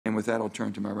with that, I'll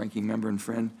turn to my ranking member and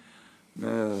friend,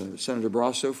 Senator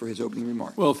Barrasso, for his opening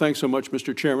remarks. Well, thanks so much,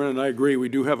 Mr. Chairman, and I agree we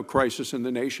do have a crisis in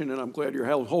the nation, and I'm glad you're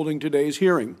holding today's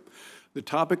hearing. The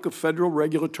topic of federal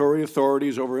regulatory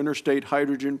authorities over interstate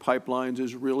hydrogen pipelines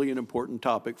is really an important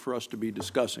topic for us to be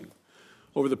discussing.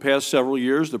 Over the past several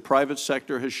years, the private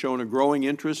sector has shown a growing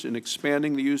interest in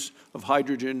expanding the use of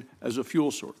hydrogen as a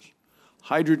fuel source.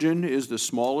 Hydrogen is the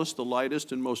smallest, the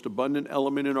lightest, and most abundant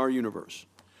element in our universe.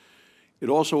 It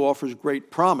also offers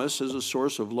great promise as a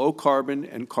source of low-carbon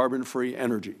and carbon-free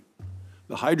energy.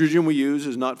 The hydrogen we use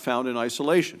is not found in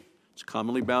isolation. It's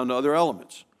commonly bound to other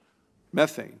elements: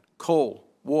 methane, coal,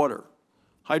 water.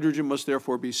 Hydrogen must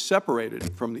therefore be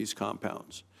separated from these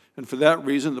compounds. And for that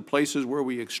reason, the places where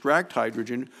we extract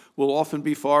hydrogen will often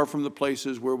be far from the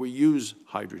places where we use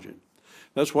hydrogen.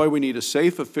 That's why we need a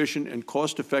safe, efficient, and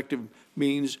cost-effective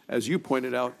means, as you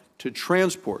pointed out, to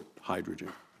transport hydrogen.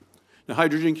 Now,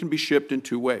 hydrogen can be shipped in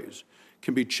two ways. It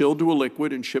can be chilled to a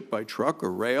liquid and shipped by truck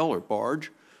or rail or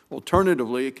barge.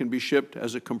 Alternatively, it can be shipped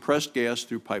as a compressed gas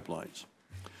through pipelines.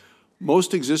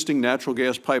 Most existing natural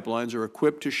gas pipelines are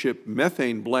equipped to ship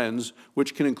methane blends,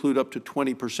 which can include up to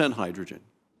 20% hydrogen.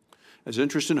 As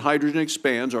interest in hydrogen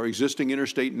expands, our existing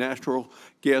interstate natural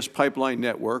gas pipeline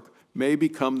network may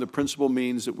become the principal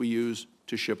means that we use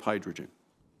to ship hydrogen.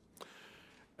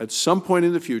 At some point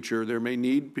in the future, there may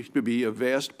need to be a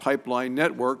vast pipeline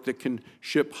network that can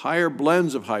ship higher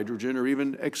blends of hydrogen or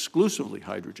even exclusively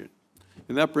hydrogen.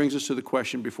 And that brings us to the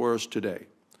question before us today.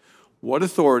 What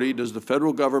authority does the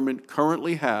federal government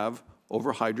currently have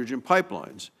over hydrogen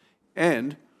pipelines?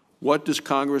 And what does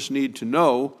Congress need to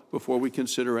know before we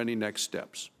consider any next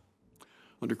steps?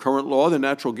 Under current law, the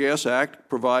Natural Gas Act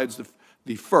provides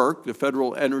the FERC, the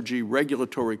Federal Energy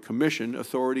Regulatory Commission,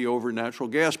 authority over natural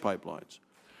gas pipelines.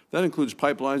 That includes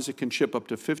pipelines that can ship up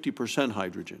to 50%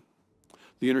 hydrogen.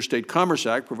 The Interstate Commerce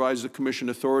Act provides the Commission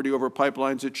authority over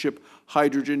pipelines that ship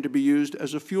hydrogen to be used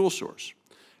as a fuel source.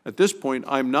 At this point,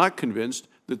 I'm not convinced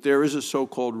that there is a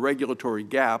so-called regulatory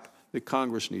gap that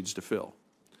Congress needs to fill.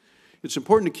 It's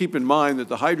important to keep in mind that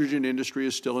the hydrogen industry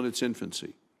is still in its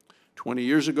infancy. 20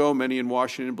 years ago, many in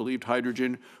Washington believed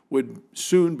hydrogen would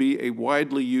soon be a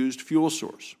widely used fuel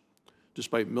source.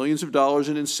 Despite millions of dollars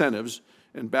in incentives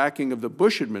and backing of the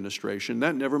Bush administration,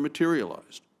 that never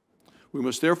materialized. We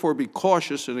must therefore be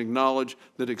cautious and acknowledge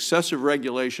that excessive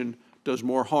regulation does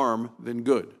more harm than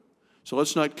good. So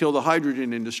let's not kill the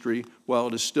hydrogen industry while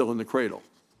it is still in the cradle.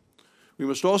 We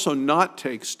must also not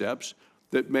take steps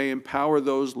that may empower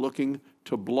those looking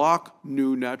to block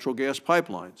new natural gas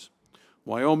pipelines.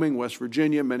 Wyoming, West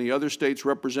Virginia, many other states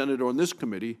represented on this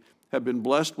committee have been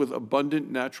blessed with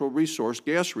abundant natural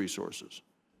gas resources.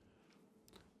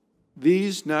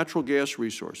 These natural gas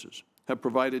resources have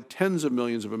provided tens of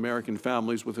millions of American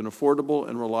families with an affordable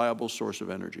and reliable source of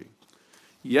energy.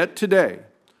 Yet today,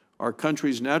 our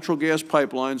country's natural gas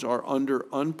pipelines are under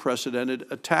unprecedented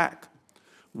attack.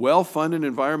 Well-funded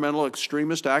environmental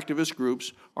extremist activist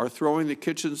groups are throwing the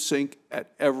kitchen sink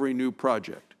at every new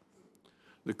project.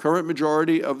 The current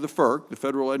majority of the FERC, the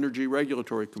Federal Energy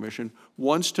Regulatory Commission,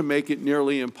 wants to make it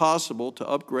nearly impossible to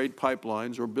upgrade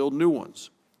pipelines or build new ones.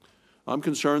 I'm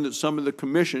concerned that some of the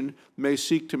Commission may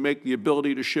seek to make the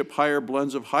ability to ship higher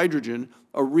blends of hydrogen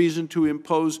a reason to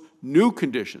impose new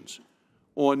conditions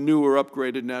on new or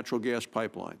upgraded natural gas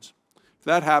pipelines. If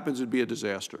that happens, it would be a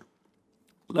disaster.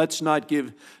 Let's not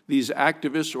give these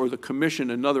activists or the Commission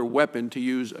another weapon to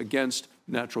use against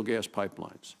natural gas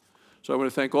pipelines. So I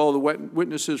want to thank all the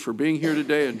witnesses for being here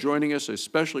today and joining us. I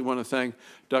especially want to thank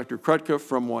Dr. Krutka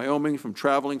from Wyoming,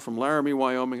 traveling from Laramie,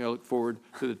 Wyoming. I look forward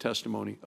to the testimony